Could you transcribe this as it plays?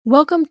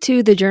Welcome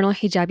to the Journal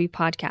Hijabi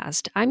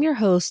podcast. I'm your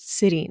host,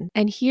 Sireen,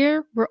 and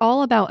here we're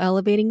all about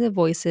elevating the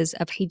voices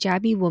of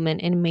hijabi women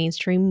in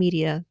mainstream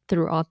media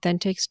through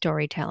authentic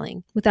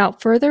storytelling.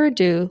 Without further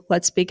ado,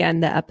 let's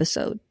begin the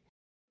episode.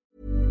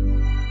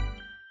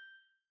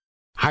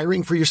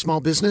 Hiring for your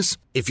small business?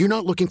 If you're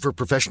not looking for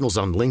professionals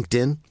on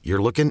LinkedIn,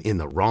 you're looking in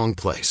the wrong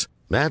place.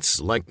 That's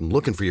like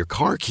looking for your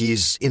car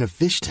keys in a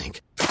fish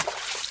tank.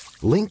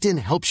 LinkedIn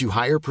helps you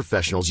hire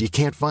professionals you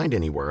can't find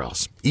anywhere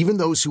else, even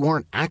those who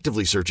aren't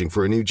actively searching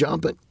for a new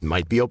job but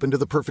might be open to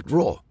the perfect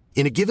role.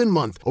 In a given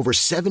month, over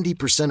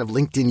 70% of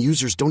LinkedIn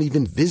users don't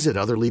even visit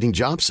other leading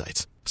job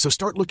sites. So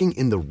start looking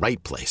in the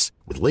right place.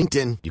 With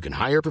LinkedIn, you can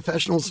hire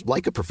professionals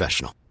like a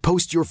professional.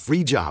 Post your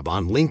free job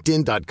on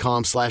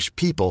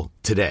linkedin.com/people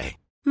today.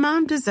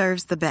 Mom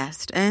deserves the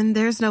best, and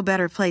there's no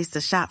better place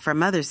to shop for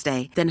Mother's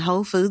Day than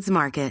Whole Foods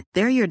Market.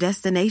 They're your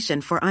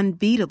destination for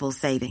unbeatable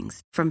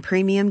savings, from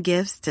premium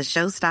gifts to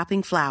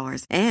show-stopping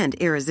flowers and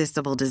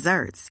irresistible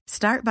desserts.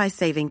 Start by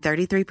saving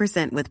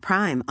 33% with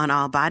Prime on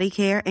all body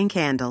care and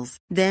candles.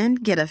 Then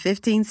get a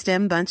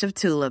 15-stem bunch of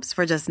tulips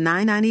for just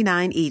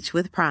 $9.99 each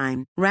with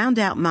Prime. Round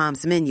out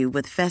Mom's menu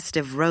with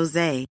festive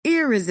rosé,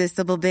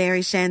 irresistible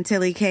berry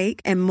chantilly cake,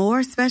 and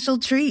more special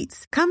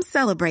treats. Come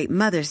celebrate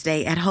Mother's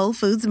Day at Whole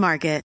Foods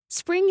Market.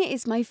 Spring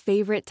is my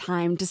favorite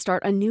time to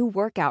start a new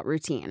workout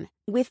routine.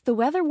 With the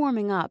weather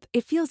warming up,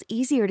 it feels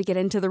easier to get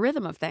into the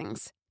rhythm of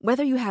things.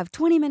 Whether you have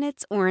 20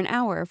 minutes or an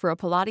hour for a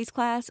Pilates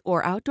class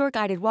or outdoor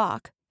guided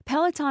walk,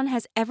 Peloton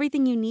has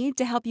everything you need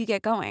to help you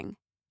get going.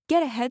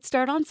 Get a head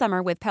start on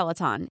summer with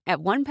Peloton at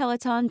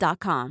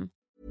onepeloton.com.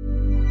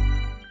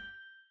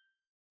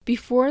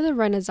 Before the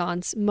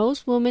Renaissance,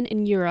 most women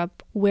in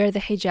Europe wear the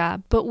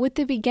hijab, but with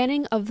the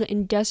beginning of the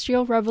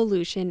Industrial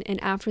Revolution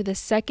and after the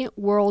Second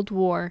World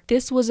War,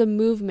 this was a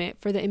movement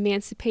for the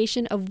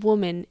emancipation of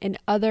women and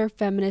other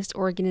feminist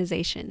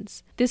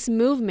organizations. This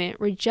movement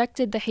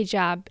rejected the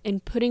hijab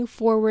and putting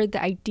forward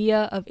the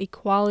idea of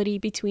equality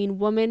between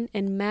women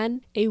and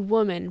men. A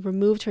woman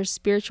removed her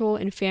spiritual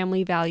and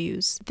family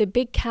values. The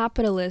big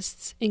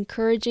capitalists,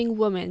 encouraging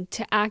women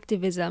to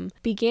activism,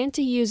 began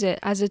to use it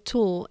as a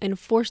tool and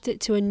forced it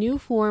to a new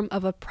form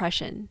of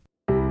oppression.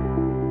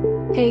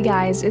 Hey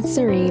guys, it's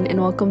Serene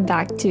and welcome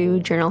back to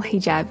Journal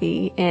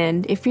Hijabi.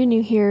 And if you're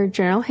new here,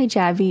 Journal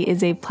Hijabi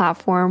is a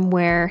platform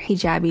where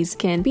hijabis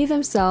can be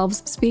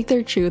themselves, speak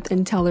their truth,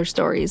 and tell their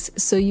stories.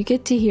 So you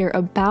get to hear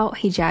about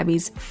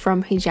hijabis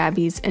from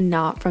hijabis and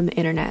not from the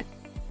internet.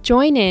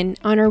 Join in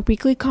on our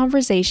weekly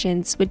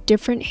conversations with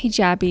different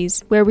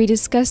hijabis where we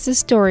discuss the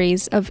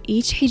stories of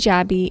each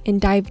hijabi and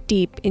dive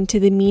deep into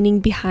the meaning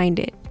behind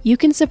it. You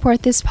can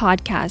support this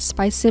podcast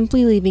by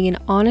simply leaving an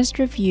honest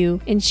review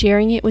and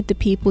sharing it with the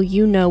people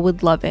you know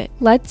would love it.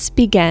 Let's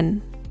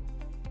begin.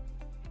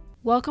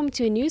 Welcome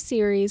to a new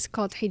series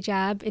called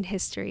Hijab in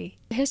History.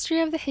 The history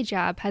of the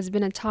hijab has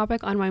been a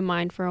topic on my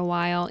mind for a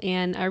while,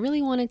 and I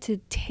really wanted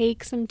to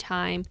take some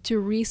time to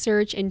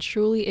research and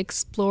truly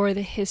explore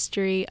the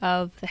history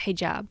of the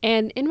hijab.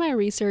 And in my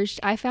research,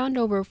 I found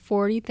over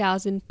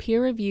 40,000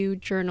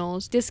 peer-reviewed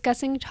journals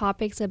discussing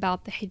topics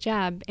about the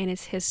hijab and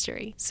its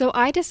history. So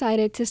I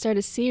decided to start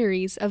a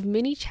series of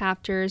mini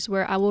chapters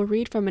where I will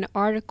read from an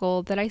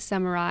article that I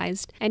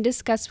summarized and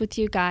discuss with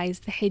you guys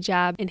the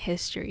hijab in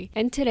history.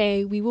 And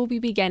today we will be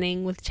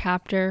beginning with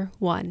chapter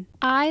 1.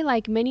 I,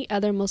 like many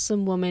other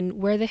Muslim women,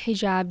 wear the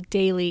hijab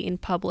daily in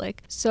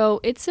public, so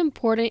it's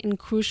important and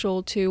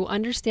crucial to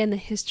understand the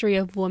history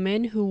of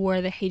women who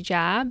wore the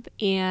hijab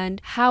and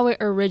how it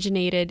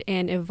originated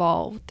and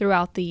evolved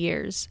throughout the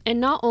years.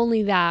 And not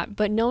only that,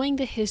 but knowing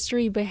the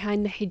history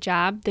behind the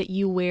hijab that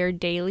you wear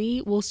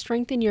daily will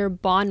strengthen your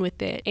bond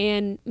with it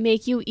and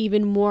make you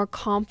even more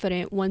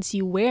confident once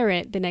you wear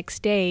it the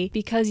next day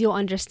because you'll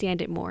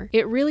understand it more.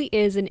 It really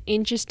is an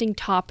interesting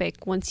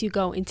topic once you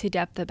go into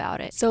depth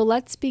about it. So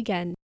let's begin.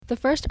 The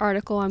first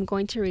article I'm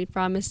going to read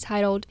from is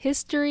titled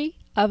History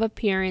of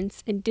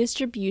Appearance and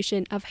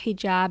Distribution of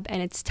Hijab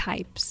and Its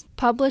Types,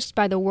 published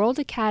by the World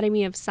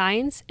Academy of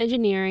Science,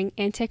 Engineering,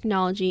 and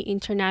Technology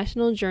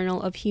International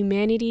Journal of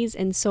Humanities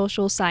and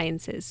Social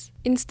Sciences.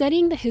 In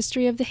studying the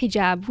history of the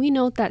hijab, we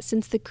note that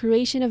since the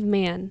creation of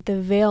man, the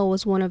veil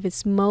was one of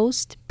its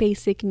most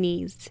basic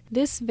needs.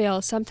 This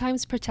veil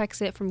sometimes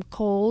protects it from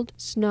cold,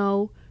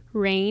 snow,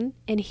 rain,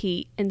 and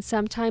heat, and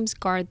sometimes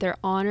guard their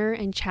honor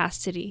and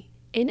chastity.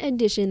 In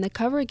addition, the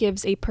cover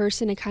gives a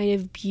person a kind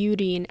of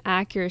beauty and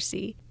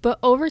accuracy. But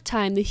over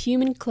time, the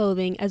human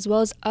clothing, as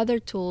well as other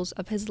tools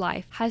of his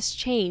life, has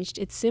changed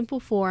its simple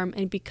form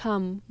and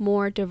become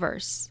more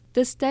diverse.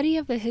 The study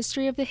of the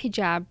history of the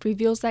hijab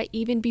reveals that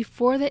even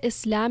before the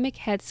Islamic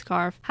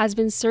headscarf has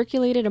been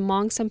circulated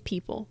among some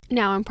people.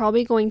 Now, I'm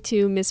probably going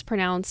to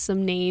mispronounce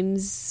some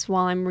names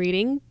while I'm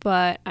reading,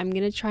 but I'm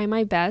going to try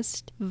my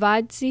best.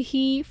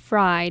 Vadzihi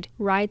Fried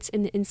writes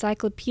in the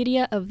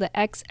Encyclopedia of the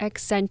XX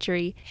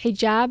century,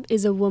 hijab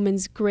is a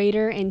woman's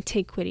greater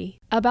antiquity.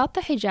 About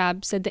the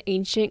hijab, said the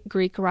ancient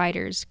Greek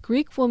writers,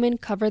 Greek women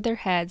covered their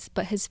heads,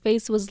 but his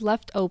face was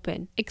left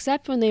open,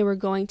 except when they were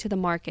going to the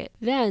market.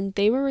 Then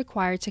they were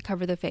required to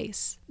cover the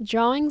face.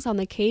 Drawings on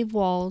the cave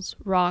walls,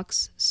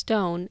 rocks,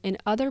 stone, and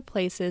other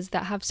places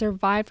that have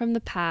survived from the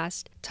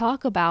past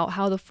talk about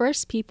how the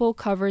first people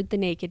covered the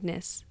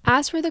nakedness.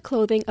 As for the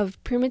clothing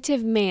of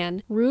primitive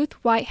man, Ruth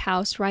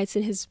Whitehouse writes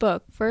in his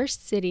book,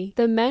 First City,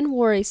 the men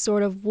wore a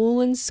sort of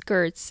woolen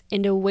skirts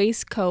and a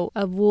waistcoat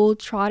of wool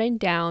trodden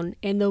down,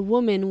 and the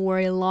women wore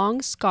a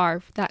long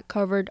scarf that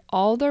covered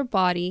all their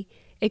body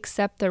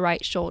except the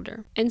right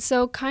shoulder. And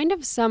so, kind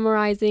of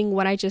summarizing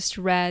what I just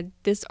read,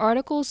 this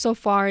article so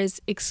far is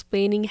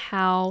explaining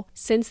how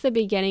since the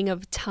beginning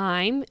of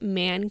time,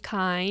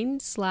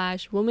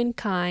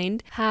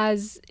 mankind/womankind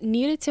has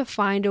needed to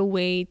find a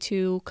way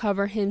to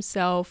cover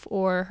himself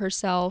or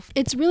herself.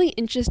 It's really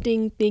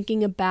interesting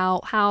thinking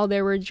about how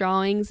there were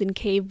drawings in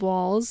cave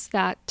walls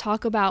that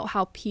talk about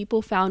how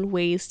people found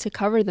ways to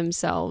cover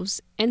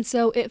themselves. And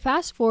so it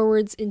fast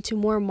forwards into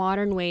more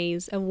modern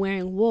ways of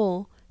wearing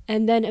wool,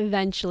 and then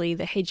eventually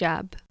the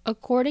hijab.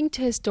 According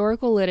to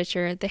historical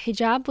literature, the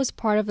hijab was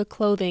part of the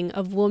clothing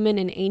of women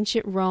in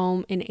ancient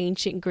Rome and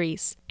ancient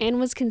Greece, and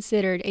was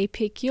considered a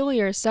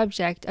peculiar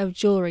subject of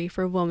jewelry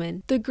for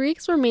women. The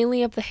Greeks were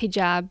mainly of the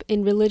hijab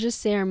in religious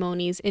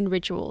ceremonies and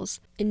rituals.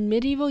 In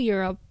medieval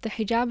Europe, the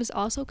hijab is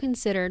also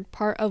considered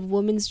part of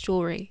women's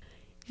jewelry.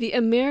 The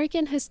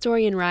American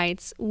historian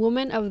writes,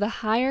 women of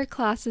the higher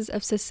classes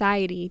of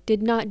society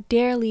did not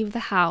dare leave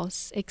the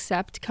house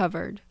except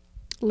covered.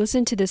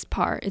 Listen to this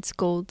part, it's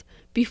gold.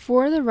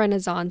 Before the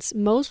Renaissance,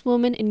 most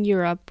women in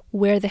Europe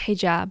wear the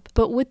hijab,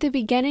 but with the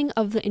beginning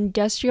of the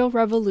Industrial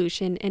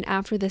Revolution and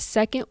after the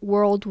Second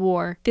World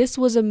War, this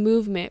was a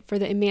movement for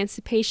the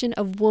emancipation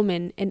of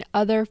women and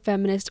other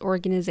feminist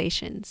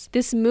organizations.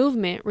 This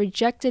movement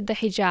rejected the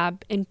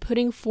hijab and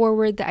putting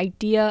forward the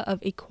idea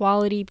of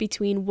equality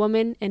between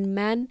women and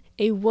men.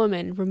 A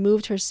woman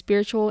removed her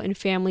spiritual and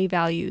family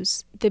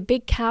values. The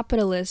big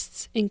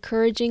capitalists,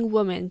 encouraging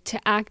women to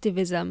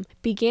activism,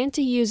 began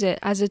to use it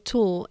as a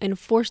tool and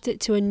forced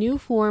it to a new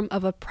form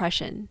of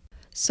oppression.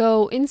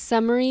 So, in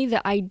summary,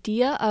 the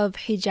idea of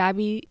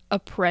hijabi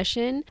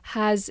oppression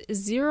has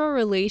zero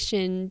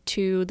relation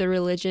to the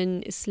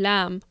religion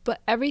Islam,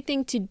 but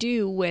everything to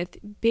do with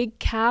big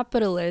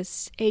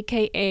capitalists,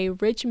 aka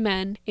rich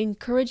men,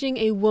 encouraging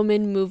a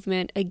woman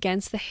movement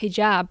against the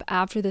hijab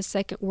after the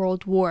Second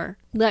World War.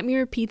 Let me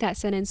repeat that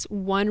sentence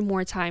one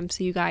more time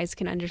so you guys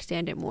can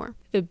understand it more.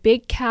 The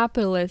big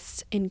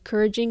capitalists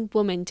encouraging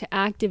women to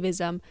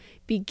activism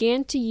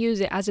began to use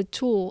it as a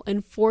tool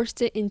and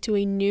forced it into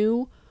a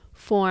new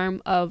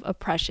form of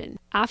oppression.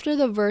 After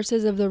the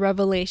verses of the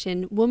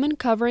Revelation, woman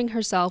covering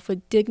herself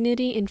with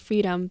dignity and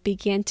freedom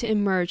began to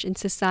emerge in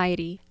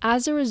society.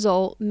 As a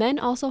result, men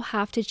also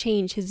have to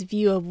change his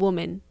view of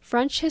woman.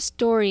 French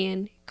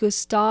historian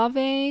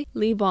Gustave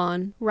Le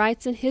Bon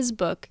writes in his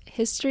book,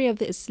 History of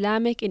the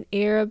Islamic and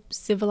Arab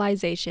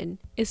Civilization,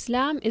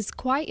 Islam is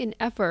quite an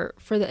effort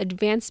for the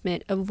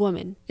advancement of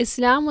women.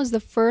 Islam was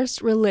the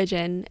first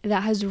religion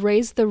that has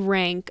raised the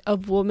rank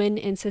of women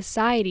in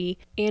society,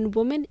 and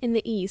women in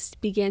the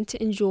East began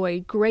to enjoy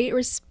great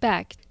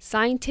respect,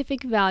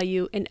 scientific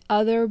value, and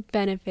other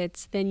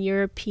benefits than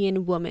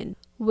European women.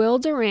 Will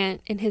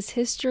Durant, in his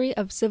History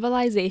of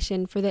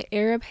Civilization for the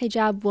Arab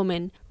Hijab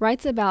Woman,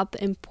 writes about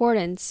the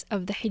importance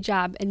of the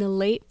hijab in the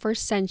late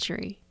 1st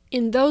century.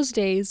 In those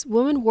days,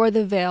 women wore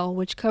the veil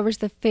which covers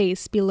the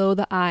face below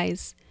the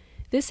eyes.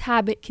 This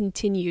habit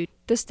continued.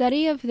 The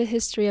study of the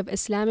history of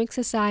Islamic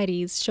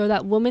societies show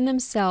that women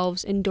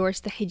themselves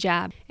endorsed the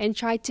hijab and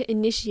tried to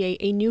initiate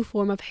a new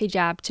form of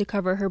hijab to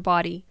cover her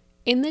body.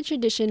 In the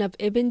tradition of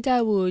Ibn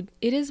Dawood,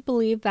 it is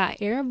believed that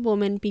Arab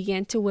women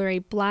began to wear a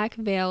black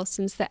veil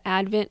since the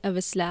advent of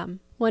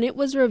Islam. When it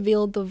was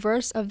revealed the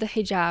verse of the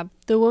hijab,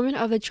 the women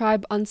of the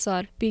tribe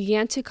Ansar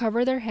began to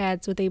cover their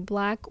heads with a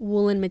black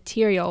woolen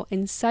material,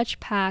 and such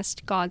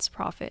passed God's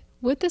prophet.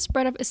 With the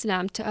spread of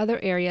Islam to other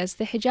areas,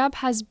 the hijab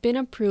has been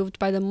approved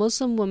by the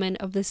Muslim women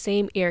of the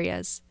same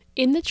areas.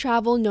 In the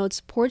travel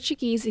notes,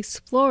 Portuguese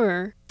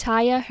explorer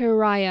Taya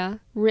Hiraya,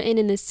 written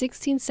in the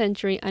 16th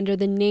century under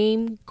the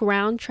name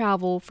Ground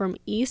Travel from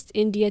East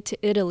India to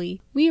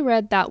Italy, we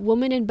read that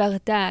women in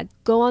Baghdad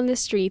go on the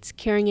streets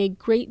carrying a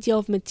great deal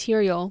of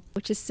material,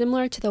 which is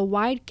similar to the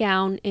white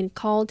gown and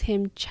called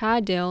him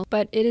chadil,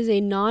 but it is a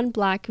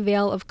non-black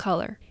veil of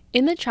color.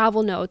 In the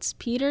travel notes,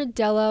 Peter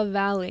della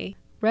Valle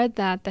read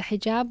that the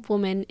hijab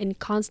woman in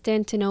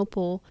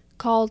Constantinople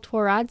called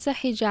Twaradza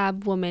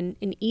hijab woman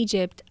in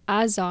Egypt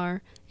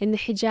Azar, and the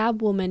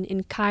hijab woman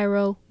in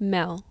Cairo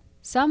Mel.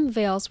 Some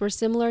veils were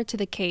similar to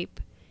the cape,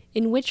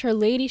 in which Her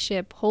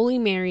Ladyship Holy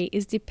Mary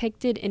is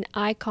depicted in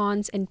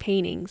icons and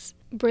paintings.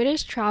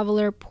 British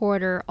traveler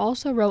Porter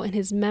also wrote in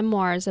his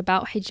memoirs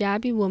about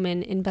hijabi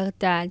women in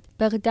Baghdad.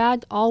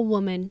 Baghdad, all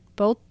women,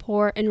 both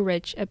poor and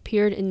rich,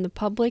 appeared in the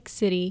public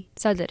city,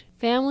 Sadr,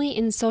 family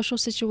and social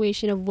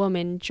situation of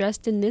women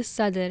dressed in this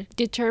sadr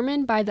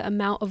determined by the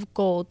amount of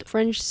gold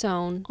fringe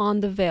sewn on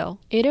the veil.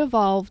 It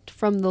evolved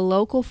from the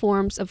local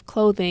forms of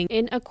clothing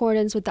in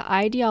accordance with the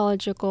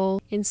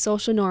ideological and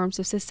social norms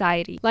of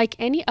society. Like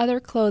any other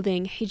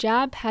clothing,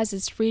 hijab has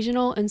its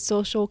regional and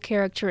social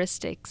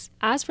characteristics.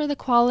 As for the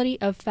quality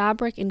of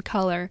fabric and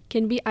color,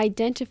 can be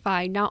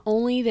identified not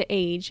only the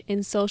age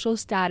and social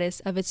status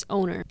of its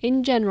owner.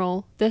 In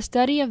general, the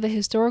study of the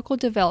historical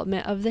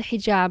development of the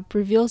hijab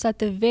reveals that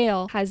the veil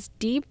has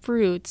deep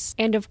roots,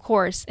 and of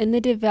course, in the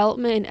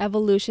development and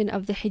evolution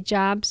of the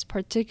hijab's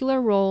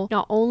particular role,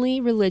 not only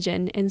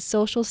religion and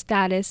social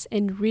status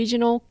and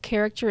regional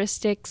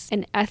characteristics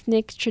and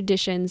ethnic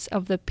traditions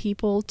of the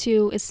people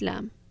to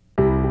Islam.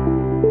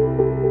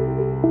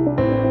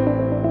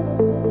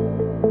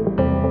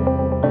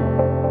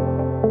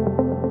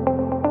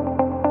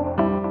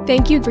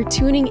 Thank you for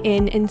tuning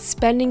in and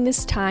spending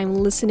this time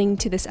listening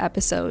to this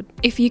episode.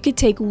 If you could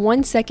take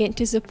 1 second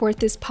to support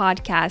this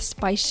podcast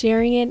by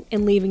sharing it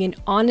and leaving an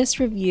honest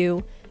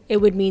review, it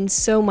would mean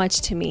so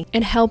much to me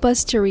and help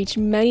us to reach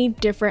many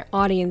different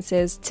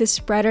audiences to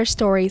spread our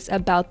stories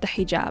about the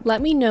hijab.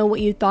 Let me know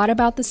what you thought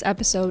about this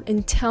episode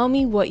and tell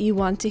me what you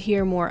want to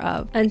hear more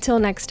of. Until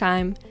next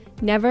time,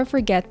 never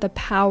forget the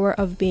power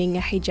of being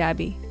a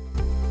hijabi.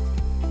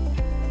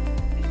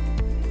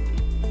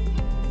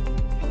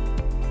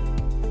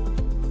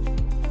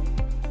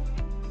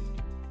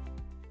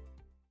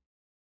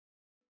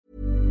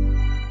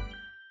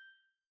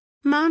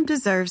 Mom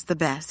deserves the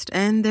best,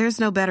 and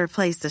there's no better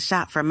place to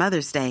shop for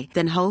Mother's Day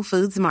than Whole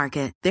Foods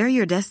Market. They're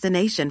your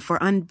destination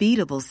for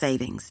unbeatable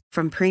savings,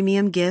 from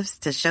premium gifts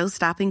to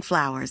show-stopping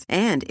flowers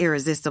and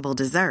irresistible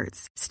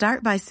desserts.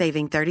 Start by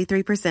saving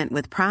 33%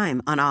 with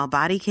Prime on all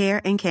body care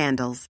and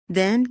candles.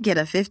 Then get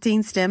a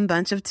 15-stem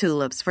bunch of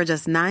tulips for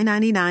just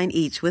 $9.99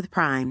 each with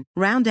Prime.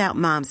 Round out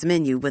Mom's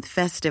menu with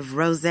festive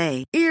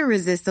rosé,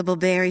 irresistible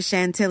berry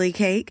chantilly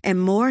cake,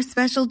 and more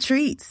special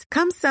treats.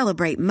 Come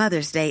celebrate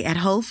Mother's Day at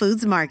Whole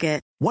Foods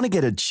Market. Want to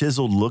get a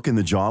chiseled look in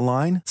the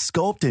jawline?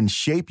 Sculpt and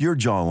shape your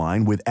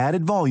jawline with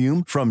added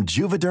volume from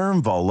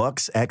Juvederm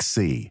Volux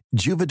XC.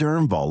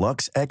 Juvederm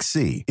Volux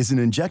XC is an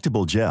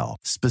injectable gel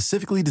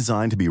specifically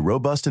designed to be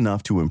robust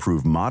enough to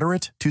improve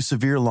moderate to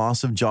severe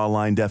loss of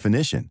jawline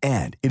definition.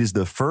 And it is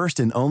the first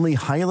and only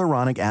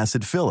hyaluronic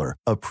acid filler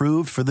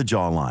approved for the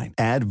jawline.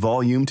 Add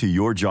volume to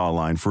your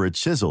jawline for a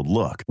chiseled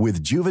look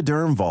with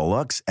Juvederm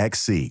Volux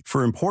XC.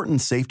 For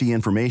important safety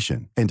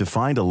information and to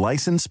find a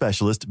licensed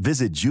specialist,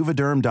 visit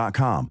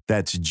juvederm.com.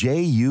 That's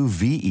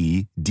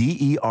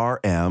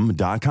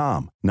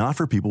JUVEDERM.com. Not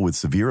for people with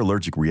severe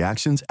allergic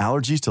reactions,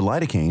 allergies to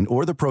lidocaine,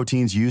 or the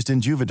proteins used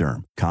in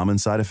Juvederm. Common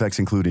side effects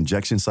include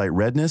injection site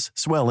redness,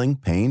 swelling,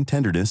 pain,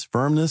 tenderness,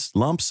 firmness,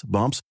 lumps,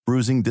 bumps,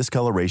 bruising,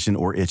 discoloration,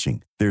 or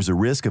itching. There's a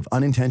risk of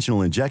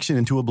unintentional injection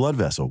into a blood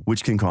vessel,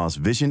 which can cause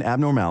vision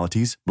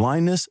abnormalities,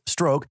 blindness,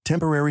 stroke,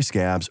 temporary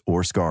scabs,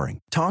 or scarring.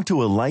 Talk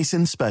to a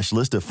licensed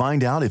specialist to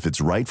find out if it's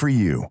right for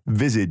you.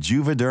 Visit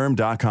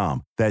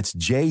Juvederm.com. That's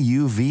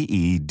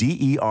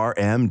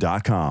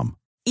JUVEDERM.com.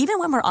 Even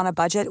when we're on a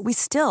budget, we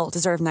still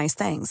deserve nice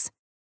things.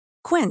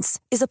 Quince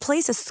is a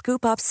place to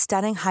scoop up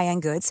stunning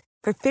high-end goods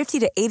for 50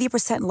 to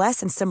 80%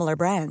 less than similar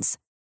brands.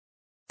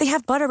 They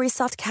have buttery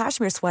soft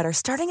cashmere sweaters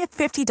starting at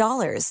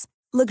 $50,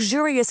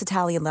 luxurious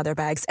Italian leather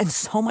bags, and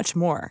so much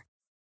more.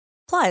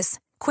 Plus,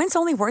 Quince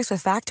only works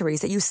with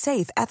factories that use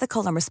safe,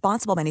 ethical, and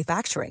responsible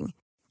manufacturing.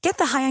 Get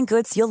the high-end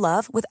goods you'll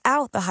love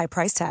without the high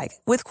price tag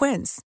with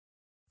Quince.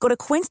 Go to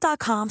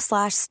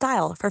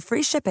quince.com/style for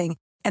free shipping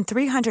and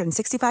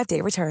 365-day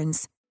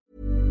returns.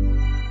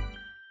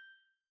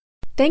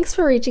 Thanks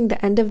for reaching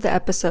the end of the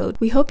episode.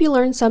 We hope you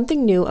learned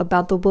something new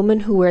about the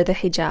women who wear the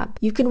hijab.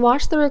 You can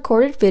watch the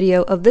recorded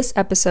video of this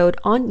episode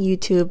on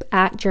YouTube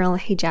at Journal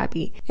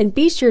Hijabi, and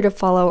be sure to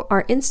follow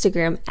our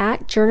Instagram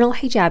at Journal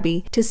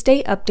Hijabi to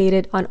stay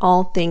updated on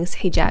all things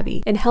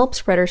hijabi and help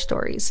spread our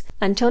stories.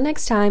 Until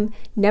next time,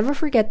 never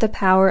forget the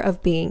power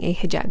of being a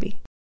hijabi.